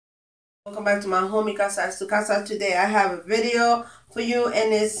Welcome back to my homie Casa. Today I have a video for you,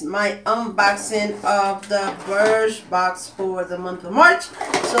 and it's my unboxing of the Birchbox for the month of March.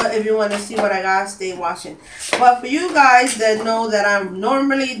 So if you want to see what I got, stay watching. But for you guys that know that I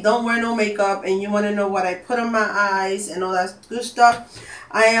normally don't wear no makeup and you want to know what I put on my eyes and all that good stuff,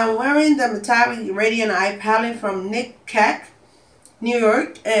 I am wearing the Metallic Radiant Eye Palette from Nick Cack, New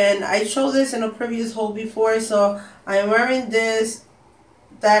York, and I showed this in a previous haul before. So I am wearing this,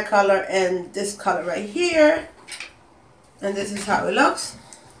 that color, and this color right here, and this is how it looks.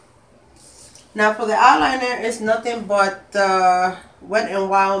 Now for the eyeliner, it's nothing but the Wet n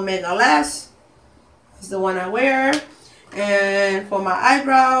Wild Mega Lash. It's the one I wear. And for my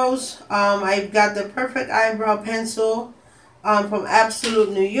eyebrows, I've got the Perfect Eyebrow Pencil from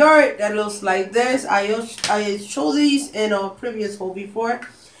Absolute New York that looks like this. I showed these in a previous haul before.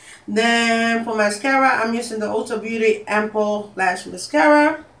 Then for mascara, I'm using the Ulta Beauty Ample Lash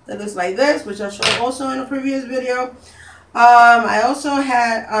Mascara that looks like this, which I showed also in a previous video. I also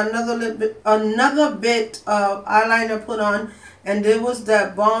had another bit of eyeliner put on, and it was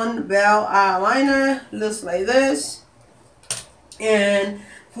the Bon Bell eyeliner. Looks like this. And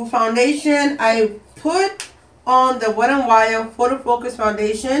for foundation, I put on the Wet n Wild Photo Focus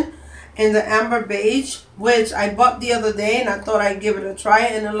Foundation in the amber beige, which I bought the other day, and I thought I'd give it a try,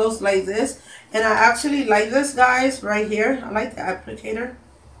 and it looks like this. And I actually like this, guys, right here. I like the applicator,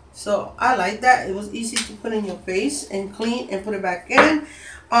 so I like that. It was easy to put in your face and clean and put it back in.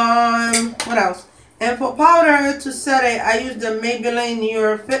 What else? And for powder to set it, I use the Maybelline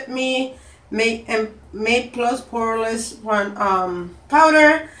Your Fit Me Made Plus Poreless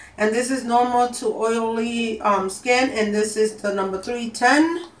powder, and this is normal to oily skin, and this is the number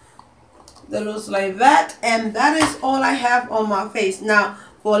 310. That looks like that, and that is all I have on my face. Now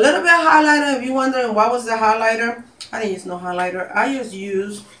for a little bit of highlighter, if you're wondering what was the highlighter, I didn't use no highlighter. I just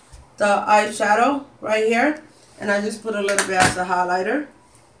used the eyeshadow right here, and I just put a little bit as a highlighter,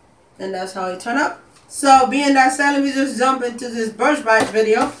 and that's how it turned up. So being that said, let me just jump into this Birchbox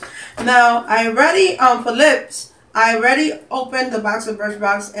video. Now I already for lips, I already opened the box of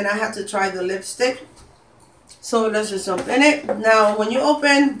Birchbox, and I had to try the lipstick. So let's just jump in it. Now when you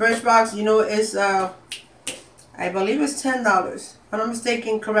open Birchbox, you know it's I believe it's $10. If I'm not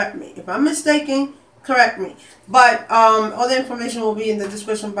mistaken, correct me. If I'm mistaken, correct me. But all the information will be in the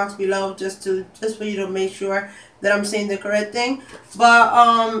description box below, just for you to make sure that I'm saying the correct thing. But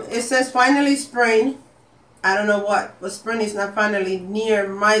it says finally spring. I don't know what, but spring is not finally near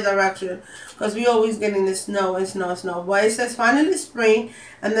my direction, because we always getting the snow and snow. But it says finally spring,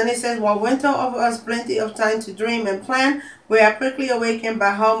 and then it says while winter offers us plenty of time to dream and plan, we are quickly awakened by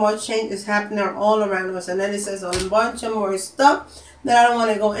how much change is happening all around us. And then it says a bunch of more stuff that I don't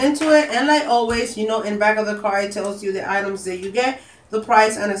want to go into it. And like always, you know, in back of the card it tells you the items that you get, the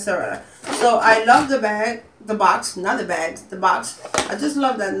price, and etc. So I love the bag, the box, not the bags, the box. I just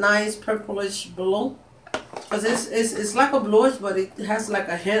love that nice purplish blue. Because it's like a bluish, but it has like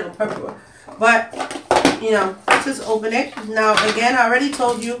a hint of purple. But, you know, let's just open it. Now, again, I already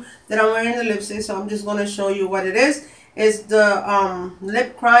told you that I'm wearing the lipstick, so I'm just going to show you what it is. It's the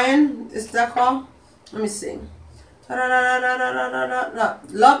Lip Crayon. Is that called? Let me see.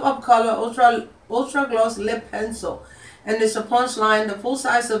 Love of Color Ultra Gloss Lip Pencil. And it's a punchline. The full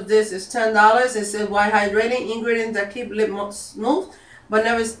size of this is $10. It says while hydrating ingredients that keep lip smooth but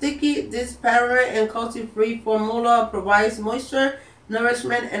never sticky, this paraben and cruelty-free formula provides moisture,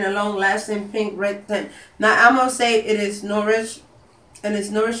 nourishment, and a long-lasting pink red tint. Now I'm gonna say it is nourished, and it's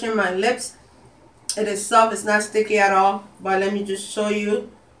nourishing my lips. It is soft, it's not sticky at all. But let me just show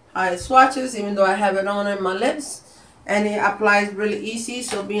you how it swatches, even though I have it on in my lips, and it applies really easy.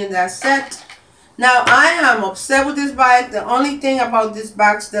 So being that set, now I am upset with this bag. The only thing about this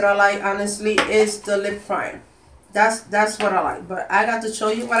box that I like, honestly, is the lip primer. That's what I like, but I got to show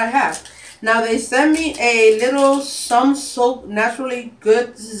you what I have. Now they sent me a little some soap, naturally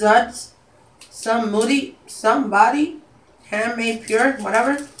good Zuds, some moody, some body, handmade pure,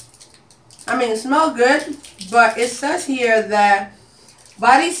 whatever. I mean, it smells good, but it says here that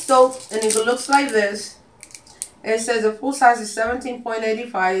body soap, and it looks like this. It says the full size is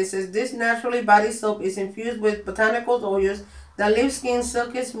 17.85. It says this naturally body soap is infused with botanical oils that leave skin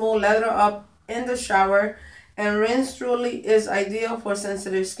silky smooth, lather up in the shower, and rinse truly is ideal for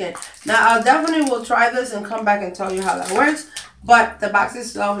sensitive skin. Now I definitely will try this and come back and tell you how that works, but the box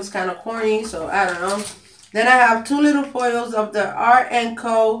itself is kind of corny, so I don't know. Then I have two little foils of the Art &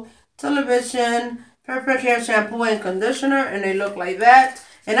 Co Television Perfect Hair Shampoo and Conditioner, and they look like that.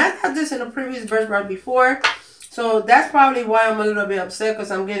 And I had this in a previous Birchbox before, so that's probably why I'm a little bit upset,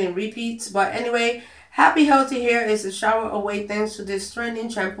 because I'm getting repeats. But anyway, Happy Healthy Hair is a shower away thanks to this trending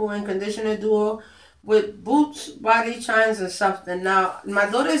shampoo and conditioner duo with boots, body shines, and something. Now, my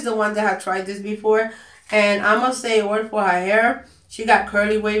daughter is the one that had tried this before, and I must say it worked for her hair. She got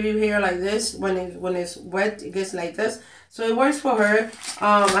curly, wavy hair like this. When it's wet, it gets like this. So it works for her.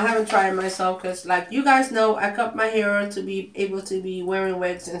 I haven't tried it myself because, like you guys know, I cut my hair to be able to be wearing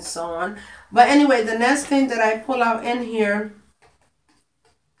wigs and so on. But anyway, the next thing that I pull out in here,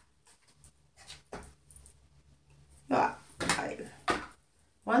 5.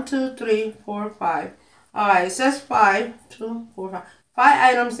 1, 2, 3, 4, 5. All right, it says 5, 2, 4, 5.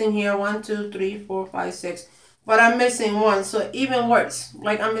 5 items in here. 1, 2, 3, 4, 5, 6. But I'm missing one, so it even worse.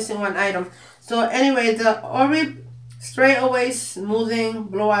 Like I'm missing one item. So anyway, the Ori Straight Away Smoothing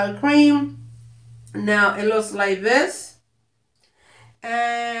Blowout Cream. Now it looks like this.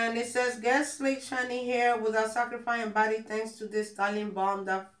 And it says get sleek shiny hair without sacrificing body thanks to this styling balm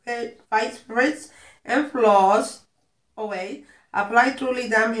that fights frizz and flaws away. Apply truly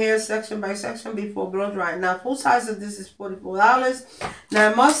damp hair section by section before blow dry. Now full size of this is $44. Now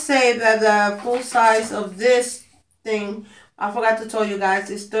I must say that the full size of this thing, I forgot to tell you guys,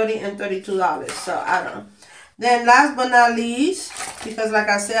 is $30 and $32. So I don't know. Then last but not least, because like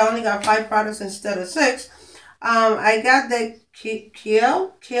I said, I only got 5 products instead of 6. I got the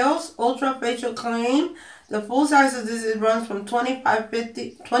Kiehl's Ultra Facial Cream. The full size of this, it runs from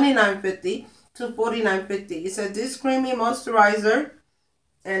 $29.50 to $49.50. It says this creamy moisturizer,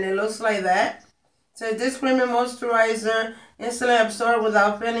 and it looks like that. It says this creamy moisturizer instantly absorb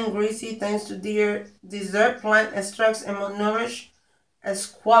without feeling greasy thanks to dessert plant extracts and nourish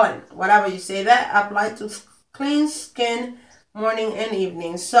esqualane, whatever you say that. Apply to clean skin morning and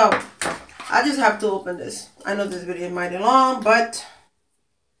evening. So I just have to open this. I know this video is mighty long, but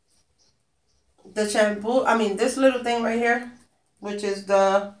the shampoo, I mean this little thing right here, which is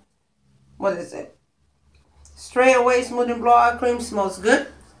the, what is it? Straight Away Smoothing Blowout Cream, smells good.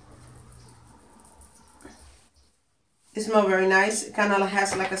 It smells very nice. It kind of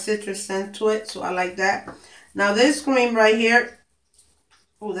has like a citrus scent to it, so I like that. Now this cream right here,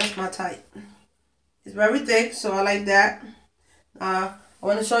 oh, that's my type. It's very thick, so I like that. I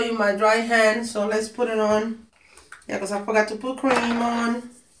want to show you my dry hand, so let's put it on. Yeah, because I forgot to put cream on.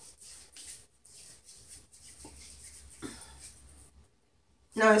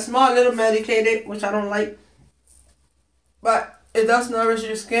 Now it smells a little medicated, which I don't like, but it does nourish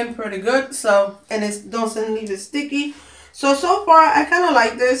your skin pretty good. So, and it doesn't leave it sticky. So far I kind of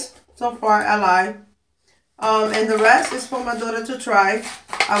like this. So far I like. And the rest is for my daughter to try.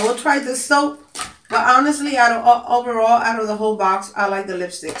 I will try the soap, but honestly, overall out of the whole box, I like the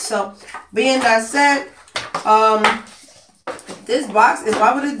lipstick. So, being that said, this box, if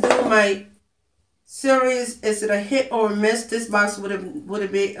I would do my series, is it a hit or a miss? This box would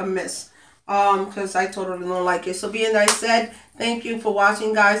it be a miss? Because I totally don't like it. So, being that said, thank you for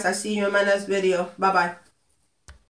watching, guys. I see you in my next video. Bye bye.